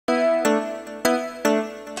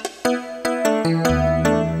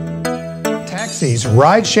taxis,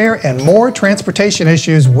 rideshare, and more transportation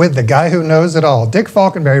issues with the guy who knows it all. Dick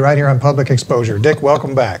Falkenbury right here on Public Exposure. Dick,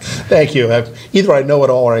 welcome back. Thank you. Either I know it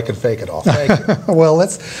all or I can fake it all. Thank you. Well,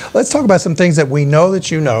 let's talk about some things that we know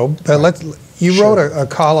that you know. You wrote a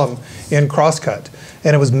column in Crosscut,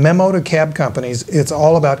 and it was Memo to Cab Companies. It's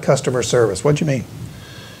all about customer service. What do you mean?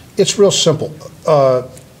 It's real simple.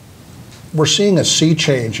 We're seeing a sea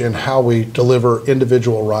change in how we deliver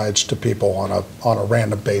individual rides to people on a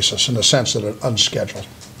random basis, in the sense that are unscheduled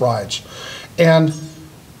rides. And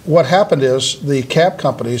what happened is the cab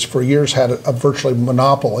companies for years had a virtually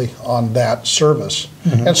monopoly on that service.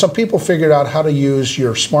 Mm-hmm. And some people figured out how to use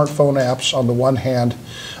your smartphone apps on the one hand,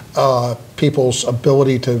 people's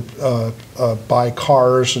ability to buy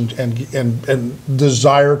cars and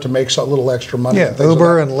desire to make a little extra money. Yeah,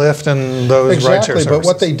 Uber and Lyft and those rideshare services. Exactly, but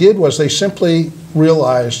what they did was they simply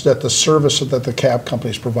realized that the service that the cab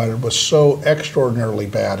companies provided was so extraordinarily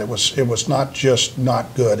bad. It was not just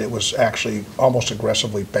not good, it was actually almost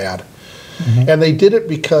aggressively bad. Mm-hmm. And they did it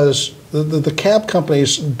because the cab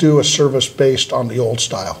companies do a service based on the old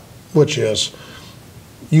style, which is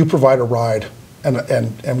you provide a ride,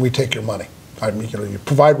 and we take your money. I mean, you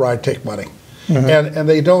provide ride, take money. Mm-hmm. And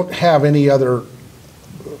they don't have any other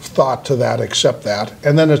thought to that except that.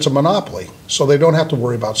 And then it's a monopoly, so they don't have to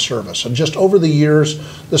worry about service. And just over the years,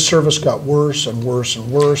 the service got worse and worse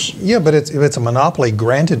and worse. Yeah, but it's a monopoly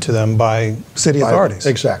granted to them by city authorities.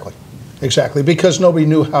 Exactly. Exactly, because nobody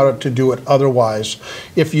knew how to do it otherwise.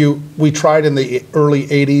 We tried in the early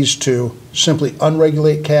 80s to simply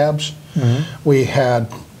unregulate cabs. Mm-hmm. We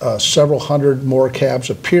had several hundred more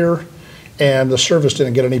cabs appear, and the service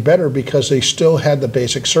didn't get any better because they still had the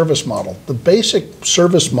basic service model. The basic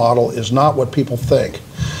service model is not what people think.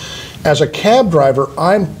 As a cab driver,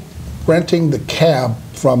 I'm renting the cab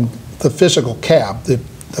from the physical cab, the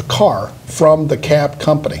car, from the cab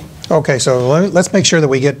company. Okay, so let's make sure that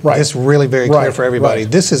we get this really very clear for everybody.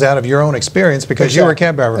 Right. This is out of your own experience because you were a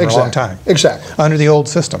cab driver for a long time. Exactly. Under the old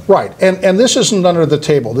system. Right, and this isn't under the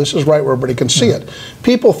table. This is right where everybody can see it.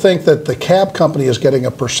 People think that the cab company is getting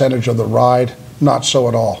a percentage of the ride. Not so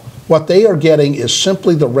at all. What they are getting is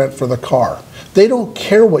simply the rent for the car. They don't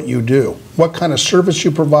care what you do, what kind of service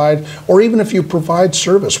you provide, or even if you provide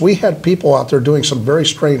service. We had people out there doing some very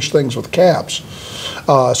strange things with cabs.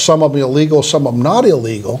 Some of them illegal, some of them not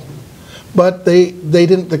illegal. But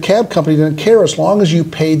the cab company didn't care as long as you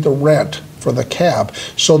paid the rent for the cab.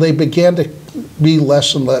 So they began to be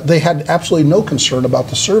less and less. They had absolutely no concern about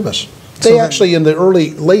the service. They actually, in the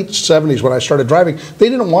late 70s when I started driving, they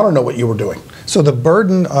didn't want to know what you were doing. So the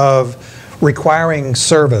burden of requiring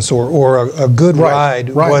service or a good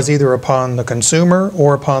ride was either upon the consumer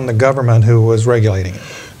or upon the government who was regulating it?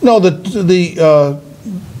 No,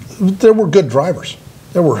 there were good drivers.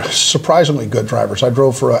 There were surprisingly good drivers. I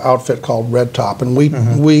drove for an outfit called Red Top, and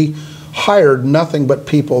we hired nothing but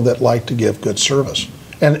people that liked to give good service.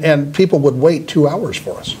 And people would wait 2 hours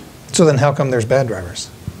for us. So then how come there's bad drivers?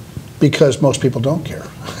 Because most people don't care.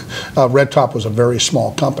 Red Top was a very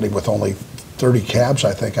small company with only 30 cabs,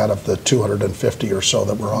 I think, out of the 250 or so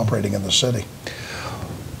that were operating in the city.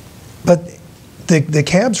 But the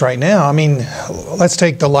cabs right now, I mean, let's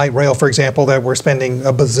take the light rail, for example, that we're spending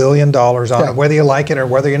 $1 bazillion on it, whether you like it or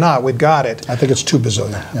whether you're not, we've got it. I think it's $2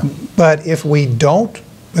 bazillion. Yeah. But if we don't,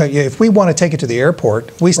 if we want to take it to the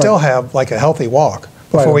airport, we still have like a healthy walk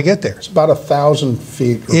before we get there. It's about 1,000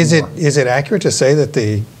 feet or more. Is it accurate to say that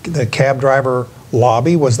the cab driver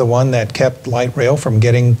lobby was the one that kept light rail from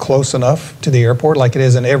getting close enough to the airport like it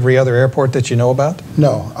is in every other airport that you know about?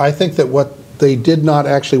 No, I think that they did not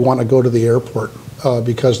actually want to go to the airport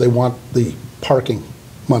because they want the parking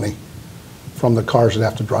money from the cars that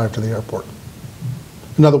have to drive to the airport.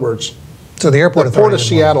 In other words, so the Port of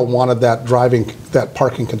Seattle wanted that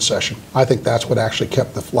parking concession. I think that's what actually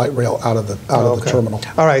kept the light rail out of the terminal.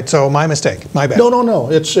 All right, so my mistake, my bad.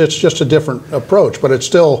 No. It's just a different approach, but it's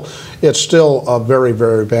still a very,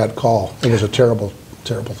 very bad call. It was a terrible,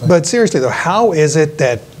 terrible thing. But seriously though, how is it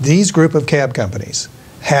that these group of cab companies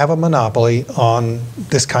have a monopoly on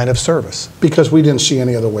this kind of service? Because we didn't see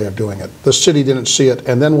any other way of doing it. The city didn't see it.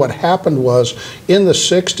 And then what happened was, in the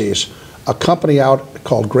 60s, a company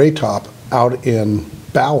called Gray Top out in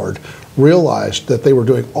Ballard realized that they were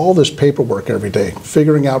doing all this paperwork every day,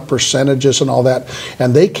 figuring out percentages and all that.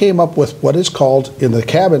 And they came up with what is called, in the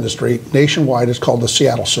cab industry, nationwide, it's called the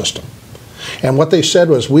Seattle system. And what they said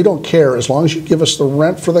was, we don't care, as long as you give us the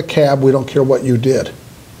rent for the cab, we don't care what you did.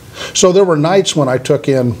 So there were nights when I took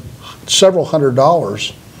in several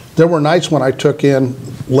 $100s. There were nights when I took in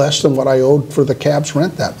less than what I owed for the cab's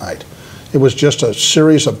rent that night. It was just a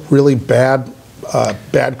series of really bad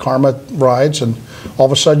bad karma rides, and all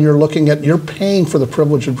of a sudden you're paying for the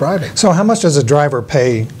privilege of driving. So how much does a driver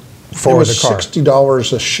pay for the car? It was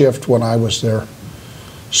 $60 a shift when I was there.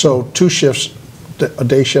 So 2 shifts, a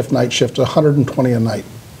day shift, night shift, 120 a night.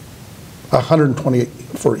 120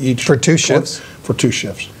 for each. For 2 shifts? For 2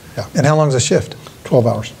 shifts, yeah. And how long is a shift? 12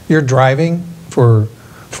 hours. You're driving for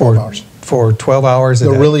 12 hours. For 12 hours a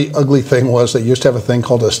day? The really ugly thing was they used to have a thing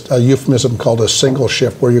called a euphemism called a single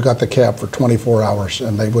shift, where you got the cab for 24 hours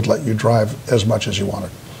and they would let you drive as much as you wanted.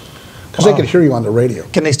 Because they could hear you on the radio.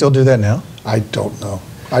 Can they still do that now? I don't know.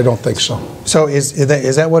 I don't think so. So is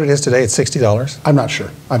that what it is today? It's $60? I'm not sure.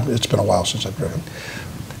 It's been a while since I've driven.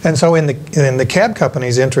 And so in the cab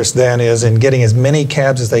company's interest then is in getting as many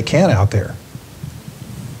cabs as they can out there,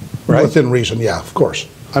 right? Within reason, yeah, of course.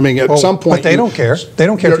 I mean, at some point... But they don't care. They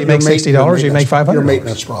don't care if you make $60 or you make $500. Your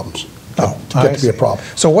maintenance problems get to be a problem.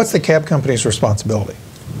 So what's the cab company's responsibility?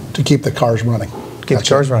 To keep the cars running. Keep the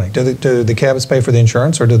cars running. Do the cabs pay for the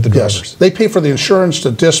insurance, or do the drivers? Yes, they pay for the insurance,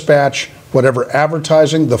 the dispatch, whatever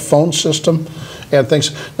advertising, the phone system, and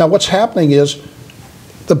things. Now, what's happening is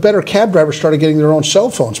the better cab drivers started getting their own cell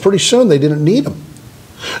phones. Pretty soon, they didn't need them.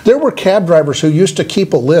 There were cab drivers who used to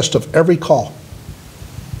keep a list of every call.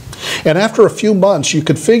 And after a few months, you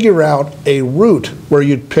could figure out a route where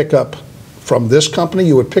you'd pick up from this company.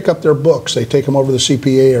 You would pick up their books. They take them over to the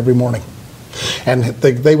CPA every morning. And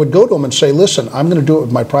they would go to them and say, listen, I'm going to do it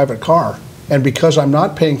with my private car. And because I'm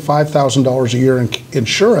not paying $5,000 a year in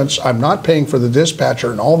insurance, I'm not paying for the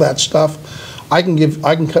dispatcher and all that stuff, I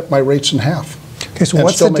can cut my rates in half. Okay, so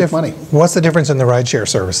what's the difference in the rideshare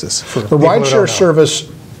services? The rideshare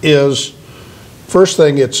service is, first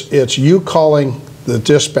thing, it's you calling the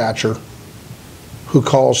dispatcher who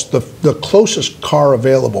calls the closest car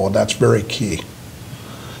available, and that's very key.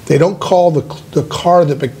 They don't call the car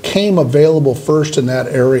that became available first in that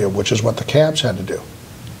area, which is what the cabs had to do.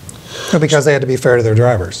 Because they had to be fair to their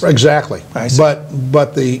drivers. Exactly. I see. But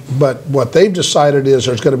what they've decided is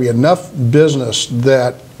there's going to be enough business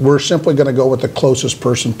that we're simply going to go with the closest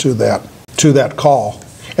person to that call.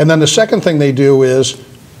 And then the second thing they do is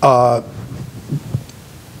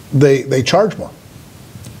they charge more,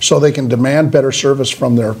 so they can demand better service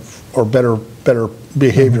from their, or better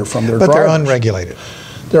behavior from their drivers. But they're unregulated.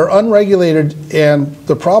 They're unregulated, and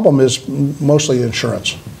the problem is mostly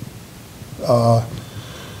insurance.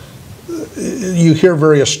 You hear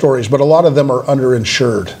various stories, but a lot of them are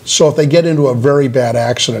underinsured. So if they get into a very bad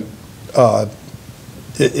accident,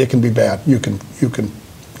 it can be bad. You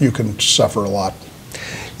can suffer a lot.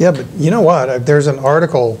 Yeah, but you know what? There's an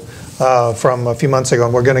article from a few months ago,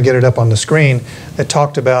 and we're going to get it up on the screen, that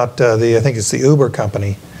talked about I think it's the Uber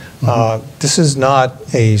company. This is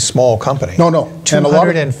not a small company. No.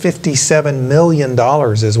 $257 million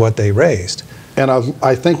is what they raised. And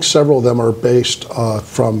I think several of them are based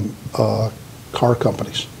from car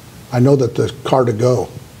companies. I know that the Car2Go,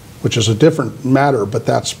 which is a different matter, but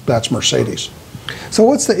that's Mercedes. So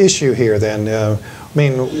what's the issue here then? I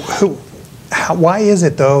mean, why is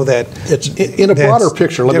it though that in a broader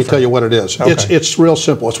picture? Let me tell you what it is. Okay. It's real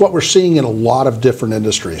simple. It's what we're seeing in a lot of different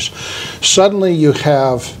industries. Suddenly you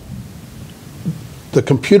have the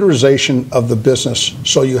computerization of the business,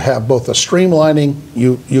 so you have both a streamlining,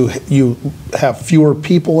 you have fewer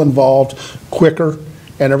people involved, quicker,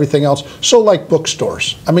 and everything else. So like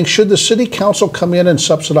bookstores. I mean, should the city council come in and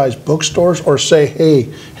subsidize bookstores, or say,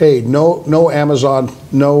 hey, no Amazon,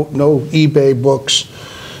 no eBay books,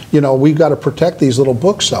 we've got to protect these little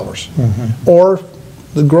booksellers. Or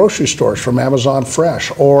the grocery stores from Amazon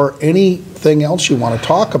Fresh, or anything else you want to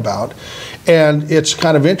talk about. And it's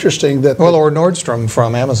kind of interesting that... Well, or Nordstrom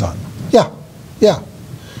from Amazon. Yeah.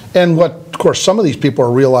 And what, of course, some of these people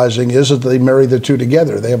are realizing is that they marry the two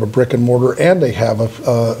together. They have a brick and mortar and they have a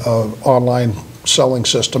online selling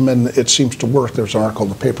system, and it seems to work. There's an article in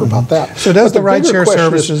the paper about that. So does the rideshare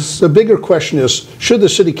services... The bigger question is, should the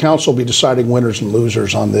city council be deciding winners and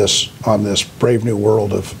losers on this brave new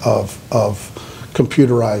world of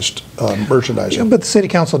computerized merchandising? Yeah, but the city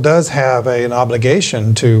council does have an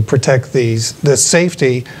obligation to protect the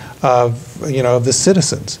safety of the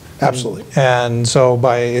citizens. Absolutely. And so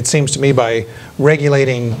it seems to me by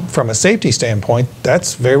regulating from a safety standpoint,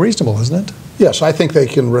 that's very reasonable, isn't it? Yes, I think they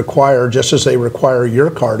can require, just as they require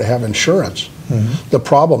your car to have insurance. The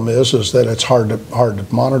problem is that it's hard to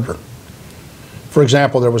monitor. For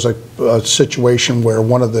example, there was a situation where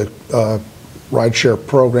one of the rideshare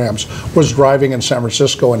programs was driving in San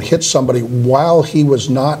Francisco and hit somebody while he was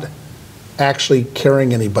not actually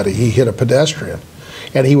carrying anybody. He hit a pedestrian,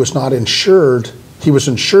 and he was not insured. He was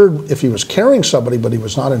insured if he was carrying somebody, but he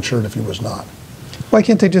was not insured if he was not. Why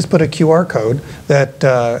can't they just put a QR code that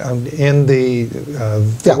in the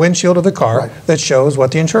windshield of the car Right. that shows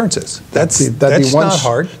what the insurance is? That's not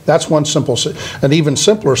hard. That's one simple. An even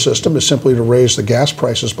simpler system is simply to raise the gas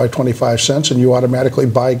prices by 25 cents, and you automatically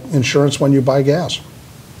buy insurance when you buy gas.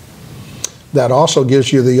 That also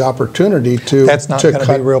gives you the opportunity to. That's not going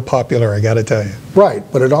to be real popular, I got to tell you. Right,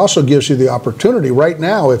 but it also gives you the opportunity. Right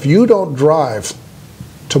now, if you don't drive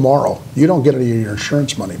tomorrow, you don't get any of your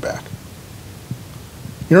insurance money back.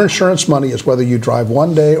 Your insurance money is whether you drive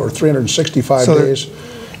 1 day or 365 days,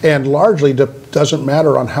 and largely doesn't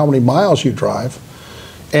matter on how many miles you drive.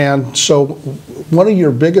 And so one of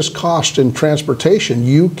your biggest costs in transportation,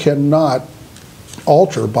 you cannot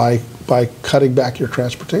alter by cutting back your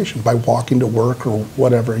transportation, by walking to work or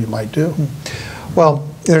whatever you might do. Well,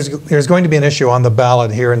 there's going to be an issue on the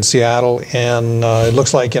ballot here in Seattle, and it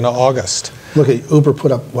looks like in August. Look at Uber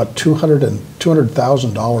put up, what,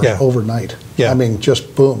 $200,000 overnight. Yeah. I mean,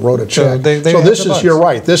 just boom, wrote a check. So this is, you're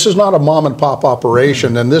right, this is not a mom and pop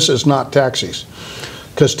operation, and this is not taxis,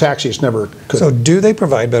 because taxis never could. So do they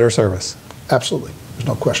provide better service? Absolutely, there's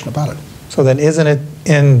no question about it. So then isn't it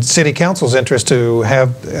in City Council's interest to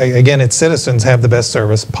have, again, its citizens have the best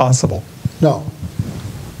service possible? No,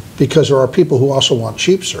 because there are people who also want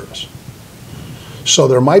cheap service. So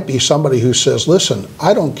there might be somebody who says, listen,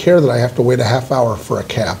 I don't care that I have to wait a half hour for a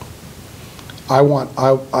cab.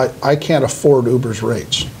 I can't afford Uber's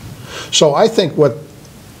rates. So I think what,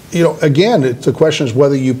 again, the question is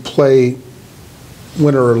whether you play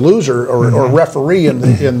winner or loser or referee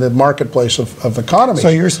in the marketplace of economy. So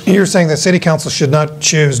you're saying that City Council should not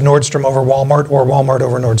choose Nordstrom over Walmart or Walmart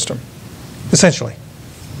over Nordstrom, essentially.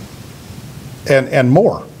 And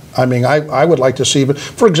more. I mean, I would like to see, but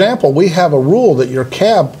for example, we have a rule that your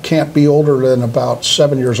cab can't be older than about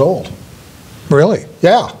 7 years old. Really?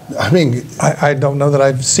 Yeah. I mean, I don't know that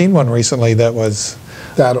I've seen one recently that was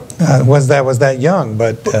that young,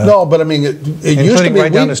 but no. But I mean, it used to be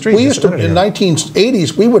right down the street. We used to in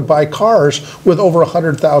 1980s we would buy cars with over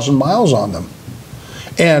 100,000 miles on them,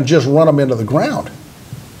 and just run them into the ground.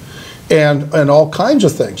 And all kinds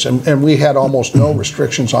of things, and we had almost no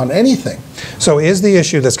restrictions on anything. So is the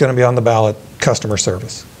issue that's going to be on the ballot customer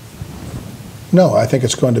service? No, I think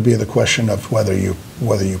it's going to be the question of whether you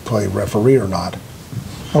play referee or not.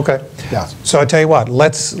 Okay. Yeah. So I tell you what,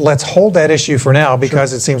 let's hold that issue for now,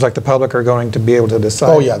 because it seems like the public are going to be able to decide.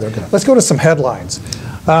 Oh yeah, they're going to. Let's go to some headlines.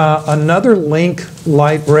 Another Link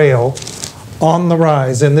light rail on the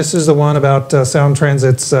rise, and this is the one about Sound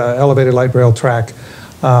Transit's elevated light rail track.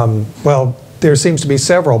 Well, there seems to be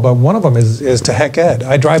several, but one of them is to heck Ed.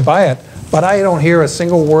 I drive by it, but I don't hear a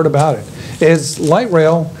single word about it. Is light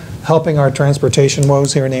rail helping our transportation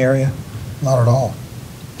woes here in the area? Not at all.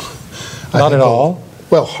 Not at all?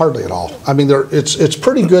 Well, hardly at all. I mean, it's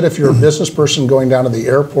pretty good if you're a business person going down to the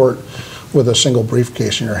airport with a single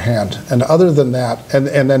briefcase in your hand. And other than that,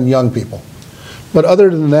 and then young people. But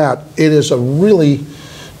other than that, it is a really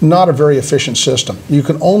not a very efficient system. You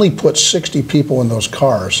can only put 60 people in those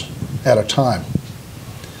cars at a time.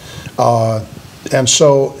 And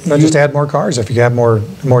so you just add more cars if you have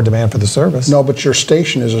more demand for the service. No, but your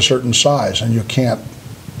station is a certain size, and you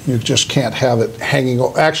just can't have it hanging.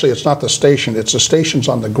 Actually, it's not the station, it's the stations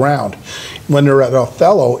on the ground. When they're at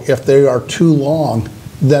Othello, if they are too long,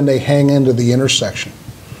 then they hang into the intersection.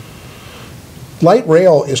 Light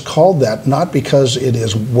rail is called that not because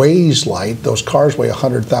it weighs light. Those cars weigh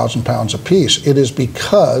 100,000 pounds apiece. It is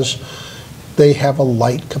because they have a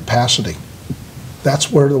light capacity.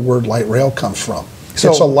 That's where the word light rail comes from. So,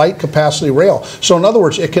 it's a light capacity rail. So in other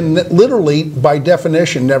words, it can literally, by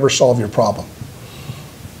definition, never solve your problem.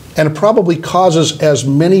 And it probably causes as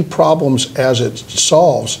many problems as it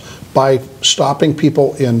solves by stopping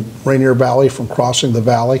people in Rainier Valley from crossing the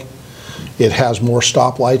valley. It has more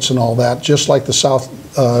stoplights and all that, just like the South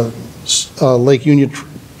Lake Union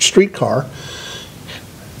streetcar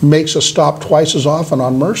makes a stop twice as often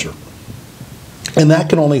on Mercer. And that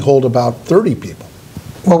can only hold about 30 people.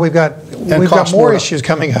 Well, we've got more issues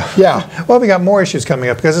coming up. Yeah. Well, we've got more issues coming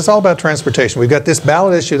up because it's all about transportation. We've got this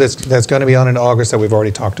ballot issue that's going to be on in August that we've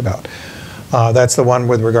already talked about. That's the one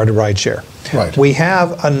with regard to rideshare. Right. We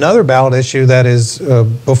have another ballot issue that is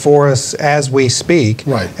before us as we speak.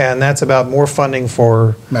 Right. And that's about more funding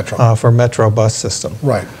for Metro bus system.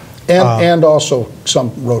 Right. And also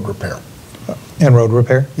some road repair. And road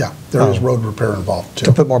repair? Yeah, there is road repair involved too.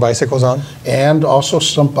 To put more bicycles on? And also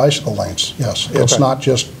some bicycle lanes, yes. It's not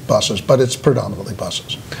just buses, but it's predominantly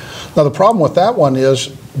buses. Now the problem with that one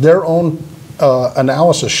is their own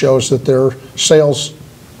analysis shows that their sales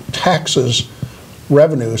taxes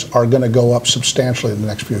revenues are going to go up substantially in the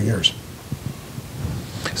next few years.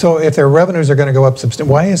 So if their revenues are going to go up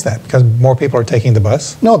substantially, why is that? Because more people are taking the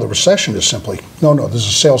bus? No, the recession is simply, no, this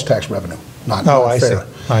is sales tax revenue, not I fare.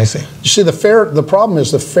 see. I see. You see, the problem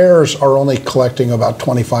is the fares are only collecting about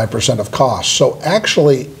 25% of costs. So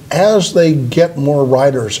actually, as they get more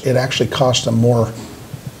riders, it actually costs them more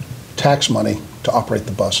tax money to operate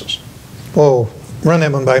the buses. Whoa, run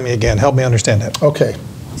that one by me again. Help me understand that. Okay,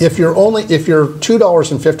 if your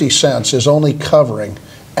 $2.50 is only covering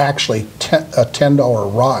actually a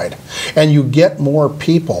 $10 ride, and you get more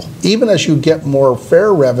people, even as you get more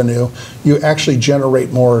fare revenue, you actually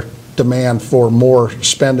generate more demand for more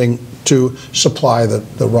spending to supply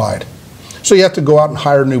the ride. So you have to go out and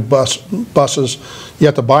hire new buses, you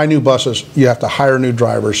have to buy new buses, you have to hire new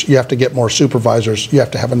drivers, you have to get more supervisors, you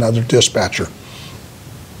have to have another dispatcher.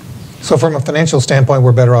 So from a financial standpoint,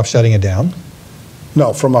 we're better off shutting it down?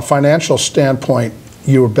 No, from a financial standpoint,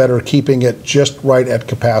 you are better keeping it just right at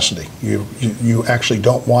capacity. You actually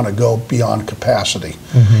don't want to go beyond capacity.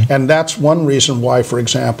 Mm-hmm. And that's one reason why, for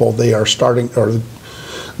example, they are starting, or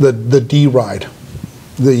the D ride,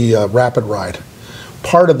 the rapid ride.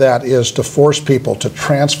 Part of that is to force people to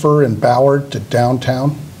transfer in Ballard to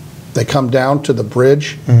downtown. They come down to the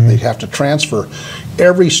bridge, mm-hmm. They have to transfer.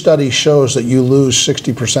 Every study shows that you lose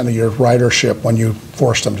 60% of your ridership when you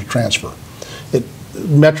force them to transfer.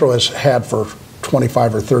 Metro has had for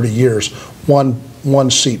 25 or 30 years one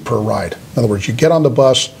seat per ride. In other words, you get on the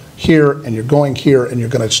bus here and you're going here and you're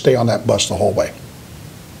going to stay on that bus the whole way.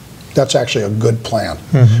 That's actually a good plan,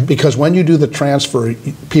 mm-hmm. because when you do the transfer,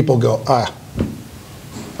 people go, I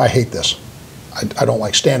hate this. I don't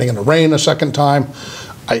like standing in the rain a second time.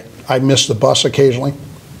 I miss the bus occasionally.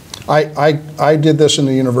 I did this in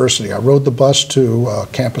the university. I rode the bus to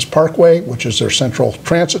Campus Parkway, which is their central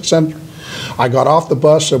transit center. I got off the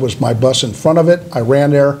bus. There was my bus in front of it. I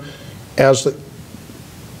ran there as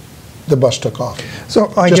the bus took off.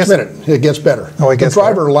 So I Just guess a minute. It gets better. Oh, it gets the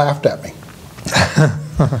driver better. laughed at me.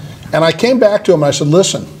 And I came back to him and I said,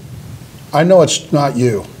 listen, I know it's not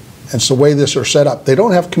you. It's the way this are set up. They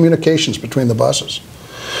don't have communications between the buses.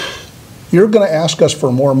 You're going to ask us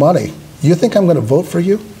for more money. You think I'm going to vote for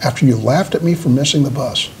you after you laughed at me for missing the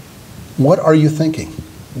bus? What are you thinking?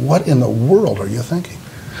 What in the world are you thinking?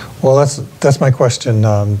 Well, that's my question.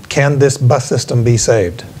 Can this bus system be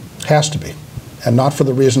saved? Has to be, and not for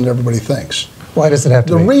the reason everybody thinks. Why does it have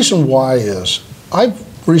to be? The reason why is I've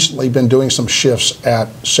recently been doing some shifts at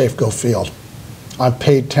Safeco Field. I'm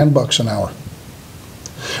paid $10 an hour.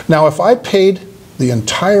 Now, if I paid the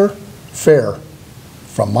entire fare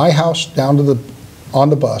from my house down to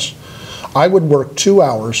on the bus, I would work 2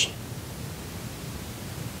 hours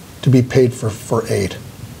to be paid for 8.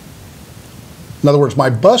 In other words, my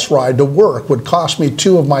bus ride to work would cost me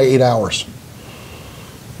 2 of my 8 hours.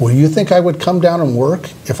 Well, you think I would come down and work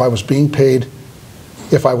if I was being paid,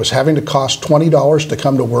 if I was having to cost $20 to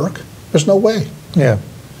come to work? There's no way. Yeah.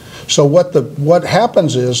 So what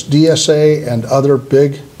happens is DSA and other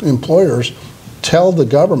big employers tell the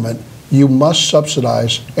government you must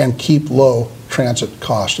subsidize and keep low transit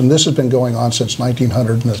costs. And this has been going on since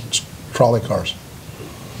 1900 in the trolley cars.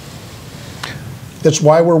 That's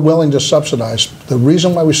why we're willing to subsidize. The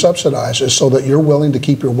reason why we subsidize is so that you're willing to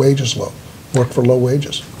keep your wages low, work for low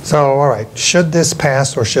wages. So, all right, should this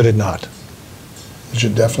pass or should it not? It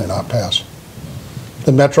should definitely not pass.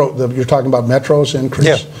 The metro, you're talking about Metro's increase?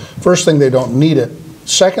 Yeah. First thing, they don't need it.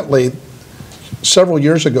 Secondly, several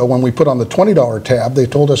years ago when we put on the $20 tab, they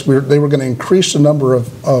told us they were going to increase the number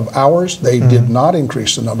of hours. They did not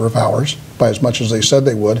increase the number of hours by as much as they said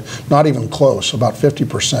they would, not even close, about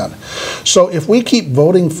 50%. So if we keep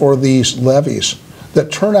voting for these levies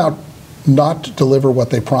that turn out not to deliver what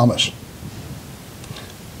they promise,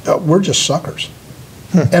 we're just suckers.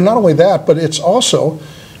 And not only that, but it's also,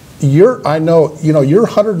 your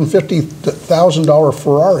 $150,000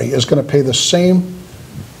 Ferrari is going to pay the same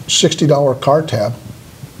 $60 car tab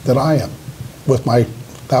that I am with my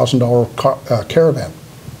 $1,000 Caravan.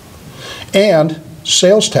 And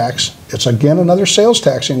sales tax, it's again another sales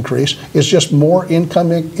tax increase, is just more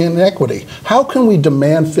income inequity. How can we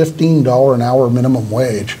demand $15 an hour minimum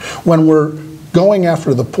wage when we're going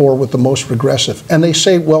after the poor with the most regressive? And they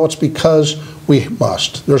say, well, it's because we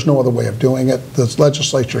must. There's no other way of doing it. The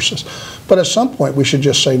legislature says. But at some point, we should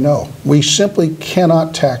just say no. We simply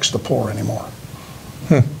cannot tax the poor anymore.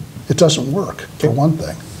 It doesn't work, for one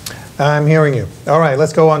thing. I'm hearing you. All right,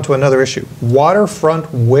 let's go on to another issue.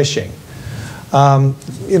 Waterfront wishing. An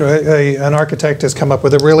architect has come up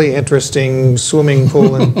with a really interesting swimming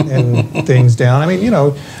pool and things down. I mean,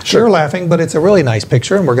 sure. You're laughing, but it's a really nice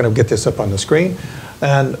picture, and we're going to get this up on the screen.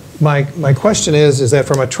 And my question is that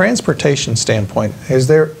from a transportation standpoint, is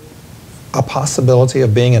there a possibility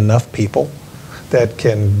of being enough people that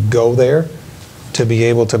can go there to be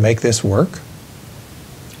able to make this work?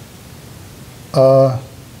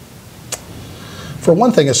 For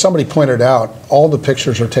one thing, as somebody pointed out, all the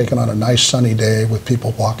pictures are taken on a nice sunny day with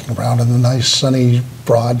people walking around in the nice sunny,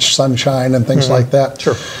 broad sunshine and things like that.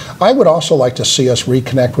 Sure. I would also like to see us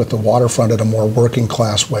reconnect with the waterfront in a more working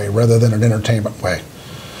class way rather than an entertainment way.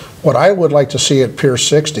 What I would like to see at Pier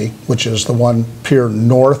 60, which is the one pier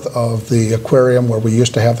north of the aquarium where we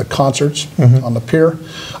used to have the concerts on the pier,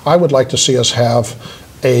 I would like to see us have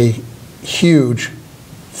a huge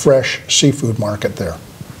fresh seafood market there,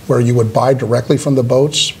 where you would buy directly from the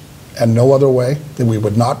boats and no other way. That we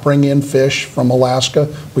would not bring in fish from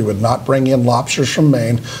Alaska. We would not bring in lobsters from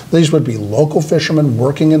Maine. These would be local fishermen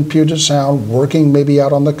working in Puget Sound, working maybe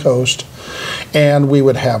out on the coast. And we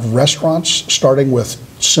would have restaurants starting with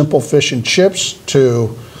simple fish and chips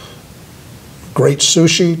to great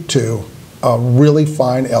sushi to a really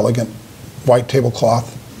fine, elegant white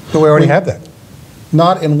tablecloth. But we already have that.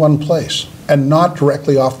 Not in one place, and not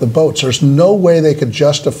directly off the boats. There's no way they could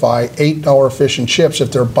justify $8 fish and chips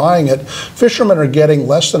if they're buying it. Fishermen are getting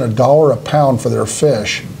less than $1 a pound for their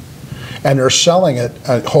fish, and they're selling it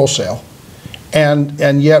at wholesale.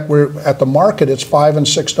 And yet we're at the market, it's $5 and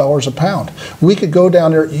 $6 a pound. We could go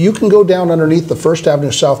down there. You can go down underneath the First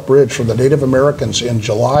Avenue South Bridge for the Native Americans in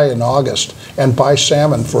July and August and buy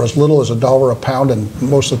salmon for as little as $1 a pound, and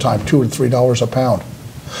most of the time $2 or $3 a pound.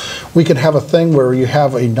 We could have a thing where you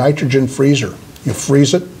have a nitrogen freezer. You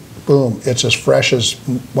freeze it, boom, it's as fresh as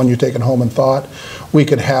when you take it home and thaw it. We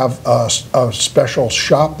could have a special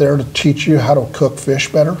shop there to teach you how to cook fish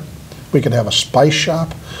better. We could have a spice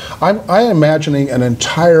shop. I'm imagining an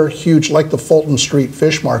entire huge, like the Fulton Street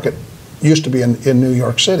Fish Market used to be in New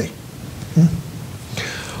York City.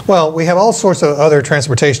 Well, we have all sorts of other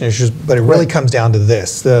transportation issues, but it really comes down to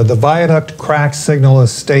this. The viaduct crack signal a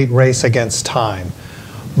state race against time.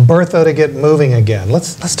 Bertha to get moving again.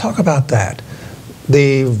 Let's talk about that.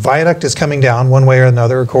 The viaduct is coming down one way or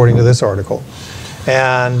another, according to this article.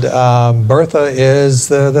 And Bertha is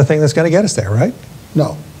the thing that's going to get us there, right?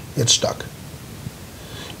 No, it's stuck.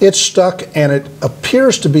 It's stuck, and it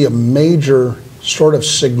appears to be a major sort of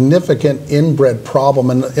significant inbred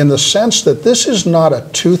problem in the sense that this is not a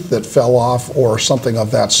tooth that fell off or something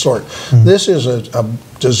of that sort. This is a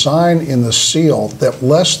design in the seal that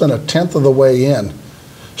less than 1/10 of the way in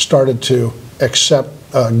started to accept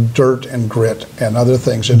dirt and grit and other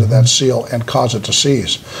things into that seal and cause it to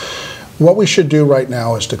seize. What we should do right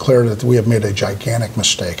now is declare that we have made a gigantic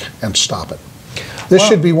mistake and stop it. This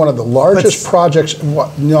should be one of the largest projects.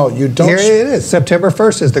 No, you don't. Here it is. September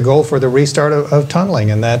 1st is the goal for the restart of tunneling,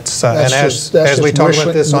 and that's and as we talked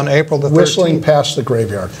about this on April the 13th. Whistling past the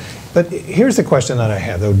graveyard. But here's the question that I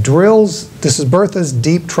have, though. Drills, this is Bertha's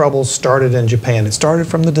deep trouble started in Japan. It started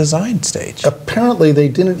from the design stage. Apparently, they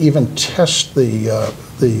didn't even test the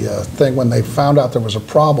thing when they found out there was a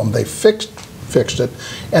problem. They fixed it,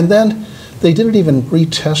 and then they didn't even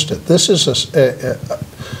retest it. This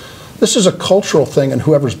is a cultural thing, and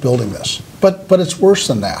whoever's building this. But it's worse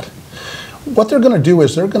than that. What they're going to do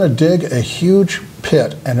is they're going to dig a huge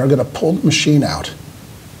pit, and they're going to pull the machine out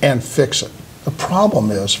and fix it. The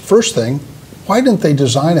problem is, first thing, why didn't they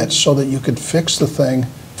design it so that you could fix the thing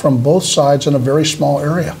from both sides in a very small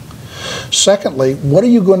area? Secondly, what are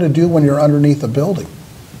you going to do when you're underneath a building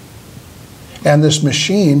and this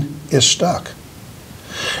machine is stuck?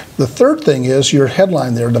 The third thing is your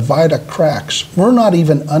headline there, the viaduct cracks. We're not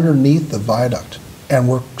even underneath the viaduct, and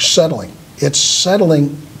we're settling. It's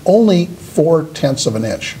settling only 4/10 of an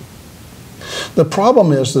inch. The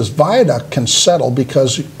problem is this viaduct can settle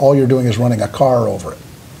because all you're doing is running a car over it.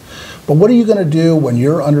 But what are you going to do when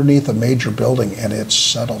you're underneath a major building and it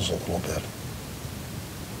settles a little bit?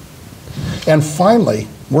 And finally,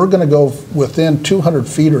 we're going to go within 200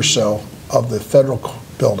 feet or so of the federal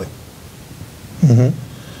building.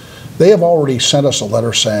 They have already sent us a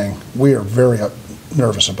letter saying, we are very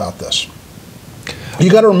nervous about this. You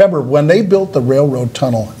got to remember, when they built the railroad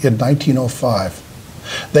tunnel in 1905,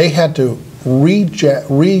 they had to rebuild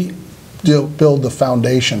the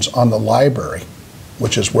foundations on the library,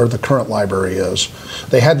 which is where the current library is.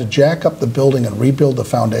 They had to jack up the building and rebuild the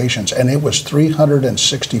foundations, and it was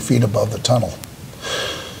 360 feet above the tunnel.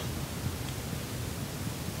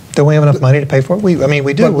 Don't we have enough money to pay for it? We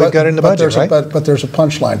do. We've got it in the budget, right? But there's a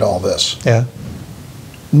punchline to all this. Yeah.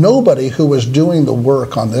 Nobody who was doing the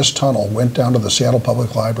work on this tunnel went down to the Seattle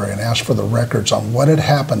Public Library and asked for the records on what had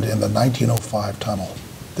happened in the 1905 tunnel.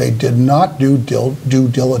 They did not do due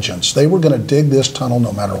diligence. They were going to dig this tunnel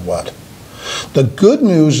no matter what. The good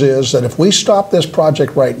news is that if we stop this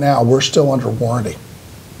project right now, we're still under warranty.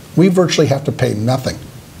 We virtually have to pay nothing.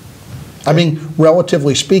 I mean,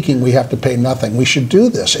 relatively speaking, we have to pay nothing. We should do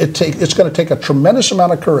this. It's going to take a tremendous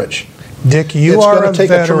amount of courage. Dick, you it's are going to take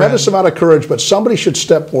veteran. a tremendous amount of courage, but somebody should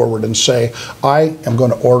step forward and say, I am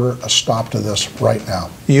going to order a stop to this right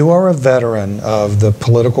now. You are a veteran of the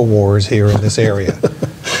political wars here in this area.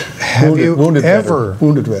 Have Wounded you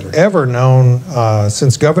veteran. ever known,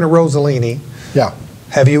 since Governor Rossellini, Yeah.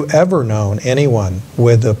 have you ever known anyone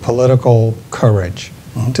with the political courage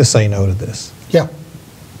to say no to this? Yeah.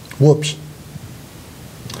 Whoops.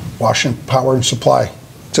 Washington Power and Supply.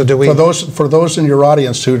 So do we? For those in your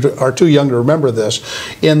audience who are too young to remember this,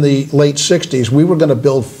 in the late 60s, we were going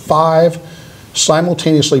to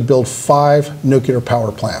simultaneously build 5 nuclear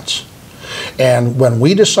power plants. And when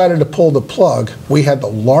we decided to pull the plug, we had the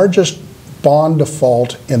largest bond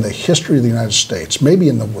default in the history of the United States, maybe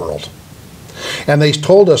in the world. And they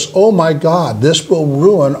told us, oh my God, this will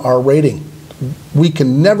ruin our rating. We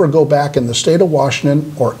can never go back in the state of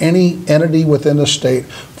Washington or any entity within the state.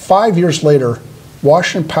 5 years later,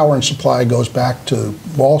 Washington Power and Supply goes back to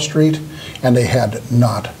Wall Street, and they had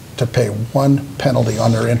not to pay 1 penalty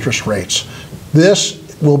on their interest rates. This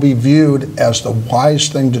will be viewed as the wise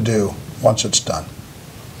thing to do once it's done.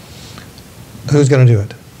 Who's going to do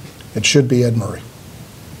it? It should be Ed Murray.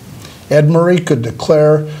 Ed Murray could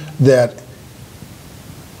declare that.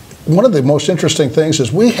 One of the most interesting things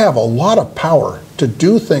is we have a lot of power to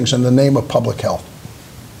do things in the name of public health.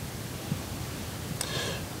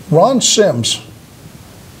 Ron Sims,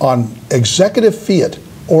 on executive fiat,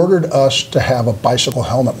 ordered us to have a bicycle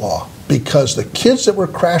helmet law because the kids that were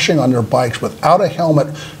crashing on their bikes without a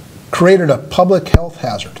helmet created a public health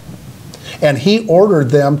hazard. And he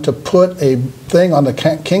ordered them to put a thing on the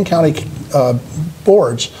King County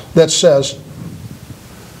boards that says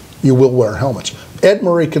you will wear helmets. Ed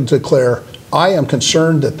Murray can declare, I am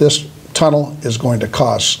concerned that this tunnel is going to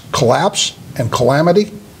cause collapse and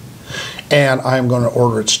calamity, and I am going to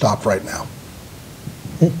order it stopped right now.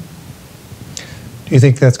 Do you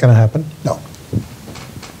think that's going to happen? No.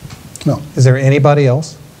 No. Is there anybody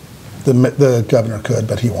else? The governor could,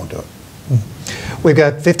 but he won't do it. We've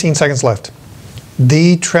got 15 seconds left.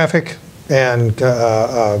 The traffic and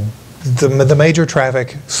the major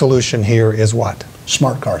traffic solution here is what?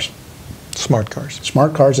 Smart cars. Smart cars.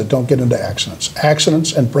 Smart cars that don't get into accidents.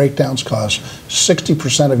 Accidents and breakdowns cause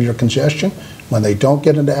 60% of your congestion. When they don't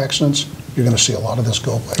get into accidents, you're going to see a lot of this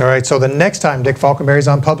go away. All right, so the next time Dick Falkenbury's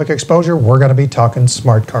on Public Exposure, we're going to be talking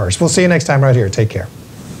smart cars. We'll see you next time right here. Take care.